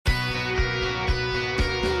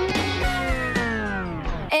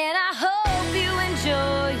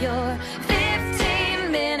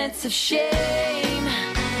minutes of shame.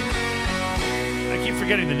 I keep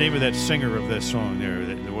forgetting the name of that singer of that song there,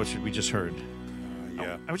 what we just heard.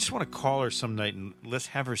 Yeah. I just want to call her some night and let's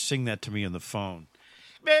have her sing that to me on the phone.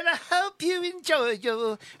 Man, I hope you enjoy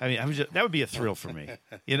your... I mean, that would be a thrill for me,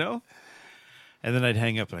 you know? And then I'd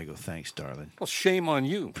hang up and I go, thanks, darling. Well, shame on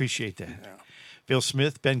you. Appreciate that. Bill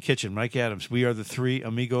Smith, Ben Kitchen, Mike Adams. We are the three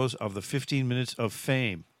amigos of the 15 minutes of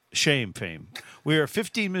fame. Shame fame. We are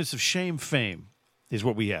 15 minutes of shame fame is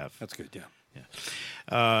what we have. That's good,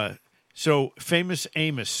 yeah. So, Famous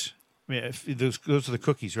Amos. Those are the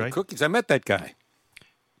cookies, right? Cookies. I met that guy.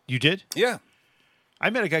 You did? Yeah. I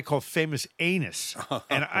met a guy called Famous Anus,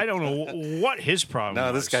 and I don't know what his problem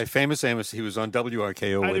was. No, this guy, Famous Amos, he was on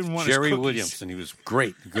WRKO I didn't with want his Jerry cookies. Williams, and he was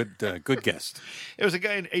great. Good guest. There was a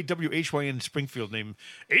guy in AWHY in Springfield named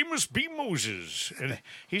Amos B. Moses, and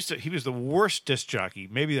he was the worst disc jockey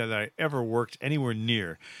maybe that I ever worked anywhere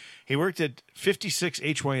near. He worked at 56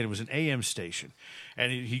 HYN. It was an AM station.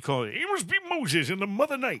 And he called it Amos B. Moses in the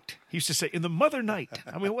Mother Night. He used to say, in the Mother Night.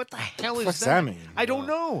 I mean, what the hell is What's that? that mean? I don't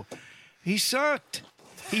know. He sucked.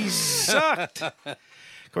 He sucked. Of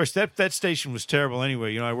course, that station was terrible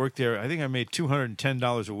anyway. You know, I worked there. I think I made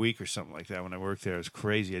 $210 a week or something like that when I worked there. It was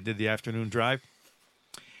crazy. I did the afternoon drive.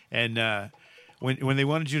 And when they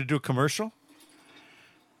wanted you to do a commercial,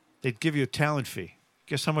 they'd give you a talent fee.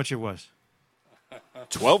 Guess how much it was?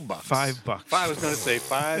 $12. $5. I was going to say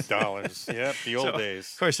 $5. Yep, the old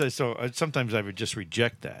days. Of course, sometimes I would just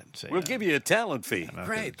reject that and say, We'll give you a talent fee. not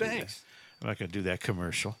Great, gonna do thanks. I'm not going to do that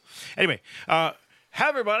commercial. Anyway, hi,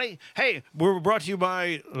 everybody. Hey, we're brought to you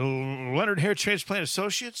by Leonard Hair Transplant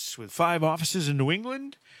Associates with 5 offices in New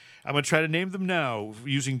England. I'm going to try to name them now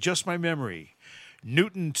using just my memory.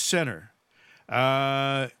 Newton Center.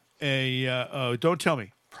 Don't tell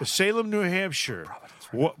me. Salem, New Hampshire.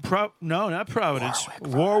 No, not Providence.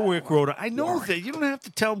 Warwick, Rhode Island. I know that. You don't have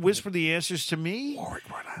to whisper the answers to me. Warwick,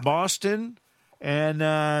 Rhode Island. Boston.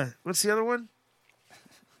 And what's the other one?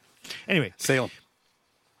 Anyway. Salem.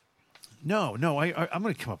 No, I'm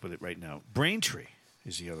going to come up with it right now. Braintree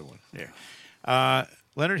is the other one. There.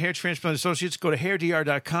 Leonard Hair Transplant Associates. Go to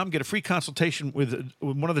hairdr.com. Get a free consultation with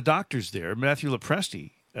one of the doctors there. Matthew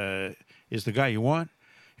Lepresti is the guy you want.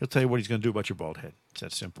 He'll tell you what he's going to do about your bald head. It's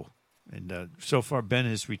that simple. And so far, Ben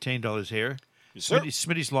has retained all his hair. Yes, sir.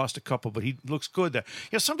 Smitty's lost a couple, but he looks good there.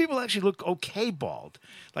 Yeah, some people actually look okay bald.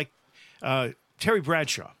 Like Terry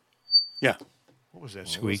Bradshaw. Yeah. What was that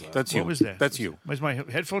squeak? That's you. What was that? That's you. Was my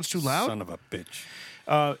headphones too loud? Son of a bitch.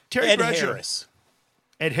 Terry Ed Bradshaw. Harris.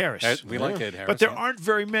 Ed Harris. We like Ed Harris. But there aren't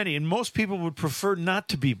very many, and most people would prefer not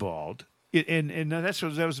to be bald. And that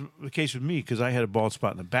was the case with me because I had a bald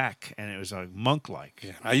spot in the back, and it was like monk-like.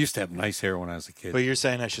 Yeah, I used to have nice hair when I was a kid. But you're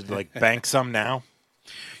saying I should bank some now?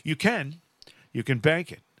 You can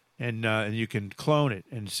bank it, and you can clone it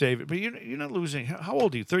and save it. But you're not losing. How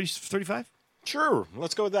old are you? 30, 35? Sure.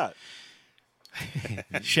 Let's go with that.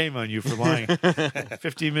 Shame on you for lying.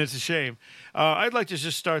 15 minutes of shame. I'd like to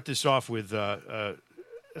just start this off with a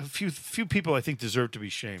few people I think deserve to be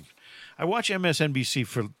shamed. I watch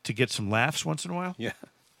MSNBC to get some laughs once in a while. Yeah.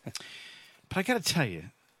 But I got to tell you,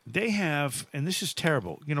 they have, and this is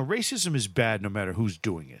terrible. You know, racism is bad no matter who's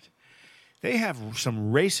doing it. They have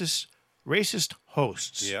some racist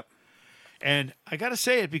hosts. Yep. And I got to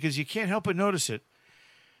say it because you can't help but notice it.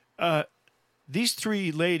 These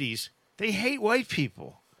 3 ladies, they hate white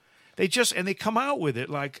people. They come out with it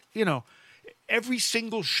like, you know, every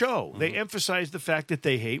single show. They emphasize the fact that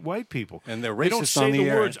they hate white people. And they're They don't racist say on the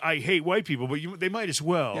air. words, I hate white people, but they might as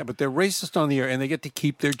well. Yeah, but they're racist on the air, and they get to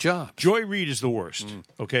keep their jobs. Joy Reid is the worst.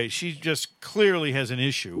 Okay, she just clearly has an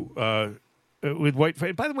issue with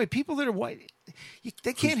white. By the way, people that are white,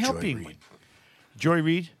 they can't help Joy being Reid? white. Joy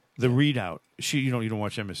Reid, the Readout. You don't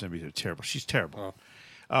watch MSNBC. They're terrible. She's terrible.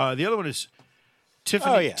 The other one is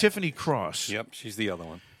Tiffany Cross. Yep, she's the other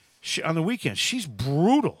one. On the weekends, she's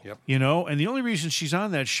brutal. Yep. You know, and the only reason she's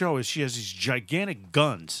on that show is she has these gigantic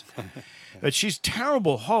guns. But she's a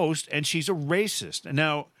terrible host, and she's a racist. And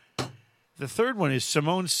now, the third one is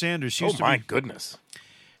Simone Sanders. She used to be, goodness.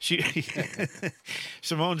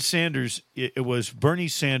 Simone Sanders. It was Bernie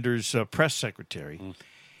Sanders' press secretary,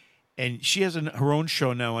 and she has her own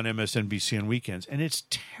show now on MSNBC on weekends, and it's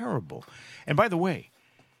terrible. And by the way,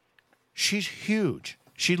 she's huge.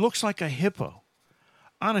 She looks like a hippo.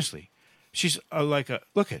 Honestly, she's look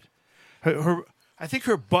at her. I think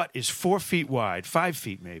her butt is 4 feet wide, 5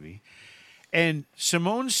 feet maybe. And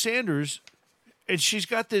Simone Sanders and she's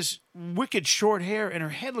got this wicked short hair, and her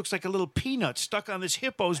head looks like a little peanut stuck on this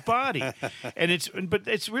hippo's body. But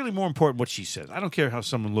it's really more important what she says. I don't care how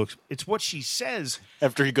someone looks; it's what she says.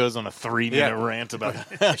 After he goes on a 3-minute rant about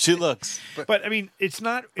how she looks. But I mean, it's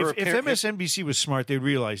not. If apparent- MSNBC was smart, they'd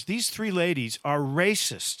realize these three ladies are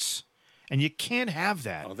racists, and you can't have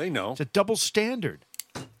that. Oh, they know. It's a double standard,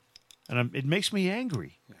 and it makes me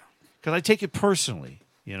angry because I take it personally.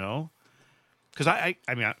 You know, because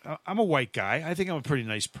I'm a white guy. I think I'm a pretty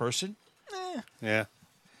nice person, Yeah.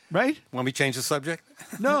 right? Want me to change the subject?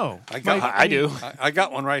 No, I do. I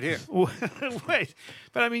got one right here. Wait,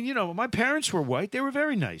 but I mean, you know, my parents were white. They were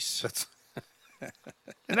very nice, That's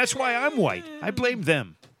and that's why I'm white. I blame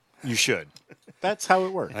them. You should. That's how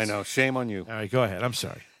it works. I know. Shame on you. All right, go ahead. I'm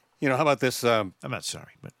sorry. You know, how about this? I'm not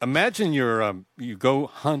sorry, but Imagine you go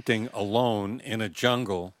hunting alone in a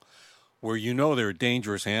jungle where you know there are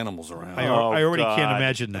dangerous animals around. I Oh, already God. can't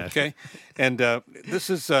imagine that. Okay, and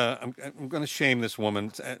this is I'm going to shame this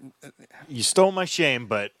woman. You stole my shame,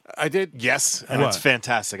 but I did. yes, and What? it's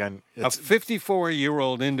fantastic. A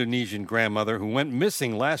 54-year-old Indonesian grandmother who went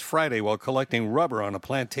missing last Friday while collecting rubber on a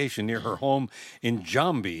plantation near her home in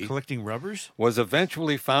Jambi Collecting rubbers? was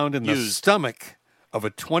eventually found in the Used. stomach of a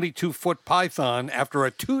 22-foot python after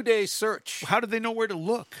a 2-day search. How did they know where to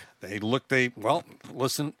look?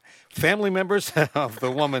 Listen, family members of the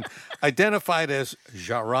woman identified as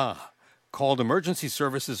Jara called emergency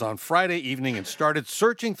services on Friday evening and started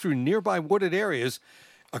searching through nearby wooded areas,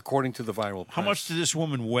 according to the viral press. How much did this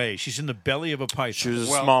woman weigh? She's in the belly of a python. she was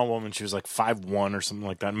a Well- small woman. She was like 5'1" or something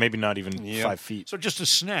like that. Maybe not even Yep. 5 feet. So just a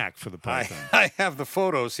snack for the python. I have the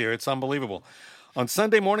photos here. It's unbelievable. On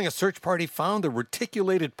Sunday morning, a search party found a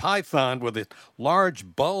reticulated python with a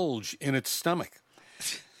large bulge in its stomach.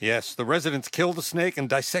 Yes, the residents killed the snake and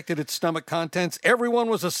dissected its stomach contents. Everyone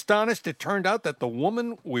was astonished. It turned out that the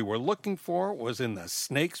woman we were looking for was in the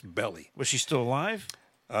snake's belly. Was she still alive?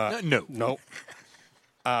 No. No.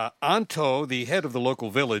 Anto, the head of the local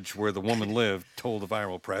village where the woman lived, told the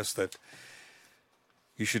viral press that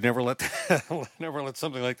you should never let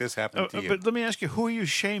something like this happen to you. But let me ask you, who are you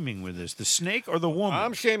shaming with this? The snake or the woman?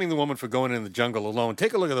 I'm shaming the woman for going in the jungle alone.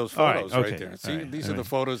 Take a look at those All right, photos okay, right there. See, all right, these all are the right.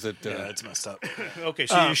 photos that. Yeah, it's messed up. Okay,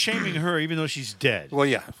 so you're shaming her even though she's dead. Well,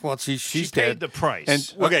 yeah. Well, she's She dead. paid the price.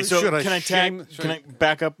 And Okay, so should can I shame, tag? Can I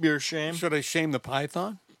back up your shame? Should I shame the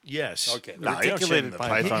python? Yes. Okay. No, you don't shame reticulated the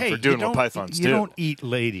python. python. Hey, for doing you what don't- pythons you do. don't eat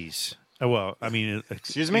ladies. Oh, well, I mean...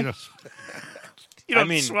 Excuse me? You don't I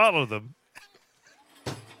mean- swallow them.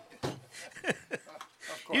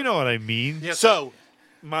 You know what I mean. So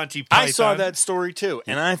Monty Python. I saw that story too,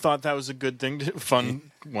 and I thought that was a good thing,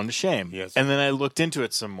 fun one to shame. Yes. And then I looked into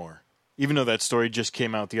it some more, even though that story just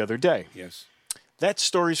came out the other day. Yes. That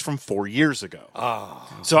story's from 4 years ago.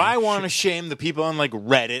 So I want to shame the people on like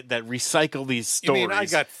Reddit that recycle these You stories. mean I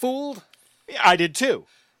got fooled? I did too.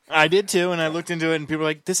 And I looked into it, and people were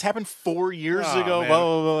like, "This happened 4 years Oh, ago." man. Blah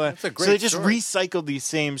blah blah. That's a So great they just story. recycled these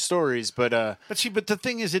same stories, but But the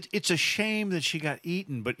thing is, it's a shame that she got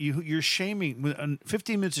eaten. But you're shaming. With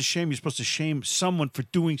 15 minutes of shame, you're supposed to shame someone for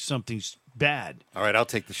doing something bad. All right, I'll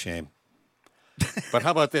take the shame. But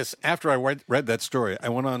how about this? After I read that story, I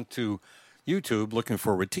went on to YouTube looking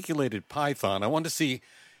for reticulated python. I wanted to see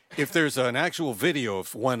if there's an actual video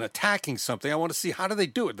of one attacking something. I want to see, how do they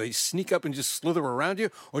do it? They sneak up and just slither around you,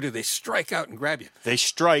 or do they strike out and grab you? they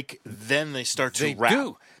strike, then they start to They rap.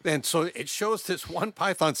 do. And so it shows this one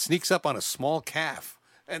python sneaks up on a small calf.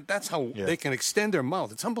 And that's how they can extend their mouth.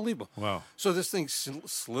 It's unbelievable. Wow. So this thing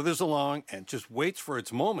slithers along and just waits for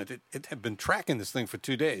its moment. It had been tracking this thing for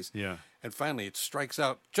 2 days. Yeah. And finally it strikes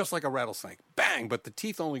out just like a rattlesnake. Bang! But the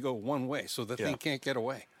teeth only go one way, so the thing can't get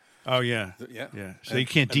away. Oh yeah, Yeah. yeah. So you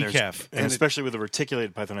can't And there's- decaf. and especially with a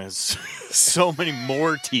reticulated python, it has so many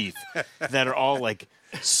more teeth that are all like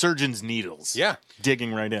surgeon's needles. Yeah.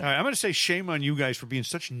 digging right in. All right, I'm going to say shame on you guys for being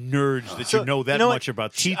such nerds that So, you know that you know what? much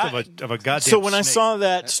about teeth of a goddamn So when I snake. saw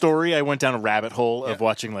that story, I went down a rabbit hole of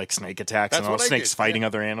watching like snake attacks That's and all what I snakes did, fighting yeah.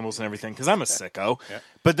 other animals and everything because I'm a sicko.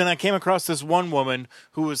 But then I came across this one woman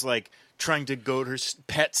who was like trying to goad her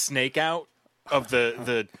pet snake out of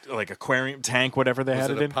the like aquarium tank, whatever they Was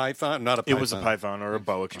had it it a in. python? Not a python. It was a python or a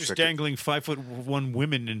boa just constrictor. dangling 5'1"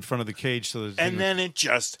 women in front of the cage, so that And then it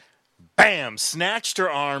just, bam, snatched her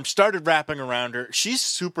arm, started wrapping around her. She's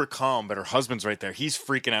super calm, but her husband's right there. He's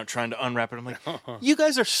freaking out trying to unwrap it. I'm like, you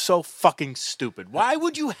guys are so fucking stupid. Why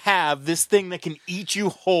would you have this thing that can eat you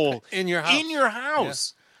whole In your house. In your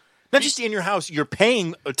house. Not just in your house. You're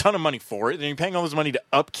paying a ton of money for it, and you're paying all this money to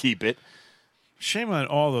upkeep it. shame on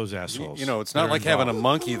all those assholes. You know, it's that not are like having a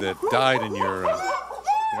involved. monkey that died in your. You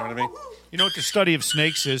know what I mean? You know what the study of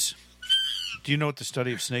snakes is? Do you know what the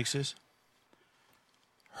study of snakes is?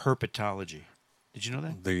 herpetology. Did you know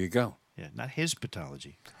that? There you go. Yeah, not his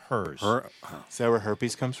pathology, hers. Is that where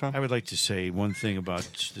herpes comes from? I would like to say one thing about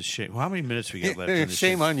the shame. Well, how many minutes we got left? In this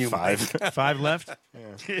Shame show? on you, Mike. 5 left?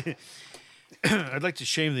 I'd like to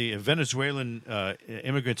shame the Venezuelan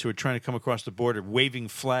immigrants who are trying to come across the border waving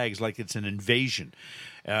flags like it's an invasion.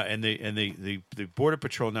 And the Border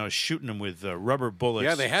Patrol now is shooting them with rubber bullets.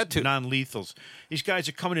 Yeah, they had to. Non-lethals. These guys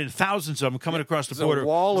are coming in, thousands of them coming across the There's a border,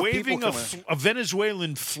 wall of waving people a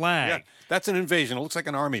Venezuelan flag. Yeah, that's an invasion. It looks like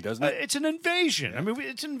an army, doesn't it? It's an invasion. I mean,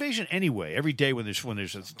 it's an invasion anyway. Every day when there's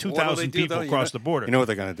 2,000 What do they do, people though? across the border. You know what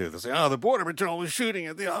they're going to do? They'll say, "Oh, the Border Patrol is shooting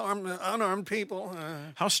at the unarmed people."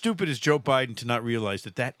 How stupid is Joe Biden to not realize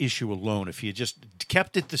that issue alone, if he had just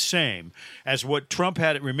kept it the same as what Trump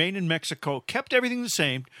had it remain in Mexico, kept everything the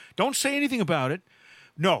same, don't say anything about it.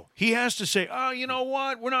 No, he has to say, oh, you know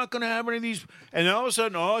what? We're not going to have any of these. And all of a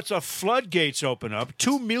sudden, it's a floodgates open up.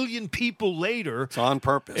 2 million people later. It's on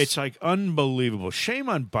purpose. It's like unbelievable. Shame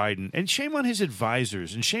on Biden and shame on his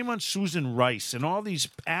advisors and shame on Susan Rice and all these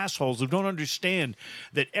assholes who don't understand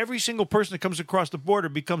that every single person that comes across the border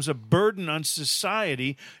becomes a burden on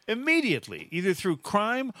society immediately, either through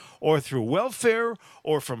crime or through welfare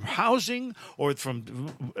or from housing or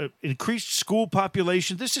from increased school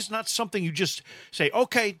population. This is not something you just say,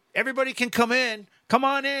 okay, everybody can come in. Come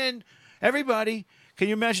on in. Everybody. Can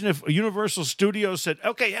you imagine if Universal Studios said,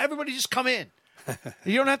 okay, everybody just come in.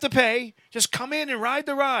 You don't have to pay. Just come in and ride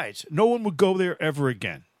the rides. No one would go there ever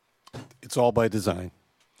again. It's all by design.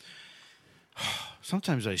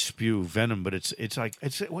 Sometimes I spew venom, but it's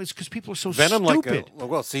because people are so Venom, stupid.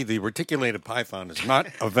 see, the reticulated python is not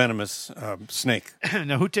a venomous snake.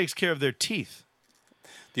 Now, who takes care of their teeth?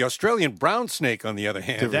 The Australian brown snake, on the other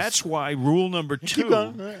hand, That's why rule number 2,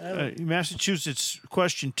 going. Massachusetts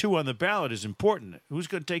question 2 on the ballot is important. Who's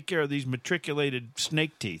going to take care of these matriculated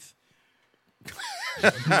snake teeth?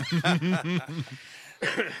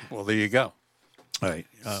 well, there you go. All right.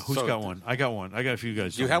 Who's So- got one? I got one. I got a few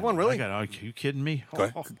guys. You have one, really? Are you kidding me?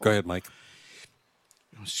 Go ahead, Mike.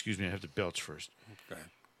 Excuse me. I have to belch first. Go ahead.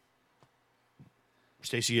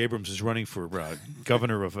 Stacey Abrams is running for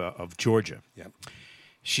governor of Georgia. Yep.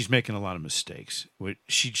 She's making a lot of mistakes.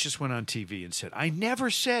 She just went on TV and said, I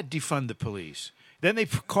never said defund the police. Then they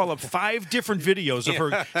call up 5 different videos of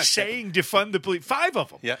her saying defund the police. 5 of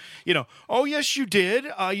them. Yeah. You know, oh, yes, you did.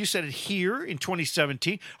 You said it here in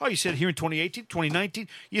 2017. Oh, you said it here in 2018, 2019.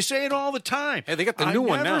 You say it all the time. Hey, they got the new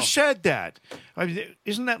one I now. never said that. I mean,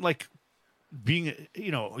 isn't that like being, are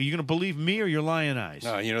you going to believe me or your lying eyes?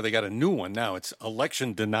 No, they got a new one now. It's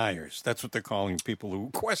election deniers. That's what they're calling people who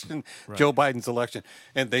question Joe Biden's election.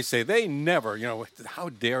 And they say they never, how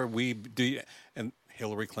dare we do. And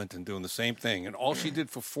Hillary Clinton doing the same thing. And all she did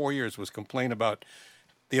for 4 years was complain about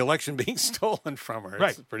the election being stolen from her.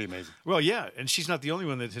 It's pretty amazing. Well, yeah, and she's not the only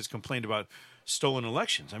one that has complained about stolen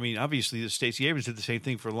elections. I mean, obviously, Stacey Abrams did the same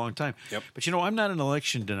thing for a long time. Yep. But, I'm not an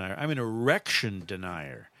election denier. I'm an erection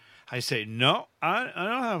denier. I say, no, I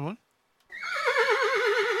don't have one.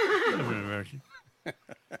 I don't have an erection.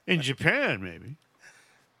 In Japan, maybe.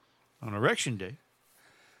 On erection day.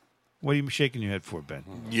 What are you shaking your head for, Ben?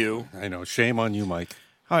 You. I know. Shame on you, Mike.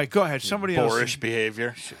 All right, go ahead. Somebody Boorish else.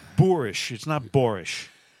 behavior. Boorish. It's not boorish.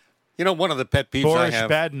 One of the pet peeves I Boris have.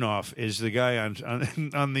 Badenoff is the guy on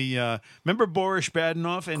the. Remember Boris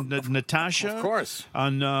Badenoff and Natasha? Of course.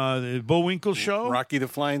 On the Bullwinkle show. Rocky the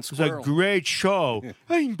Flying It's a Squirrel. great show.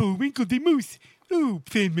 I'm Bullwinkle the Moose. Oh,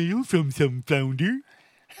 fan mail from some flounder.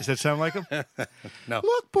 Does that sound like him? No.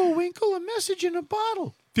 Look, Bullwinkle, a message in a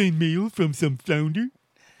bottle. Fan mail from some flounder.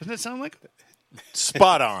 Doesn't that sound like him?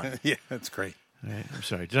 Spot on. Yeah, that's great. All right, I'm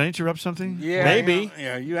sorry. Did I interrupt something? Yeah, Maybe.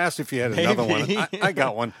 Yeah, you asked if you had another Maybe. one. I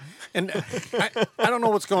got one. And I don't know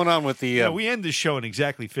what's going on with the... Yeah, we end the show in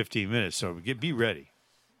exactly 15 minutes, so be ready.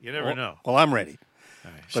 You never know. Well, I'm ready.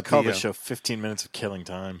 But call the show 15 minutes of killing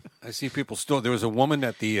time. I see people still... There was a woman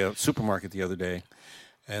at the supermarket the other day,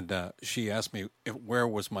 and she asked me, where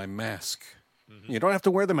was my mask? Mm-hmm. You don't have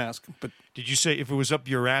to wear the mask, but... Did you say if it was up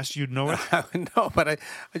your ass, you'd know it? No, but I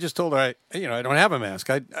just told her, I don't have a mask.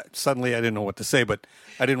 Suddenly I didn't know what to say, but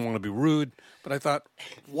I didn't want to be rude. But I thought,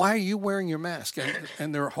 why are you wearing your mask?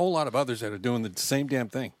 And there are a whole lot of others that are doing the same damn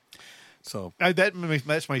thing. So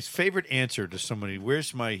that's my favorite answer to somebody.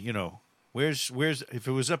 Where's my, where's if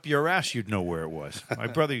it was up your ass, you'd know where it was. My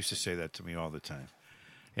brother used to say that to me all the time.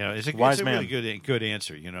 It's a man. really good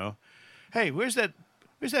answer. Hey, where's that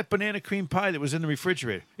banana cream pie that was in the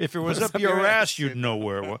refrigerator? If it was up your ass, you'd know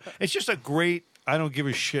where it was. It's just a great, I don't give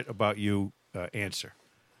a shit about you answer.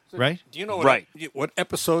 Right? do you know what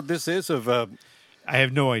episode this is of... I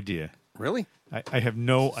have no idea. Really? I have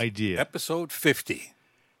no idea. Episode 50.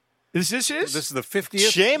 This This is is the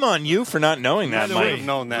 50th. Shame on you for not knowing that, By the I way, would have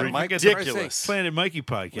known that, Mike. Ridiculous. Planet Mikey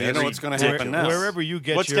podcast. You know what's going to happen now. Wherever you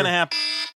get What's your going to happen?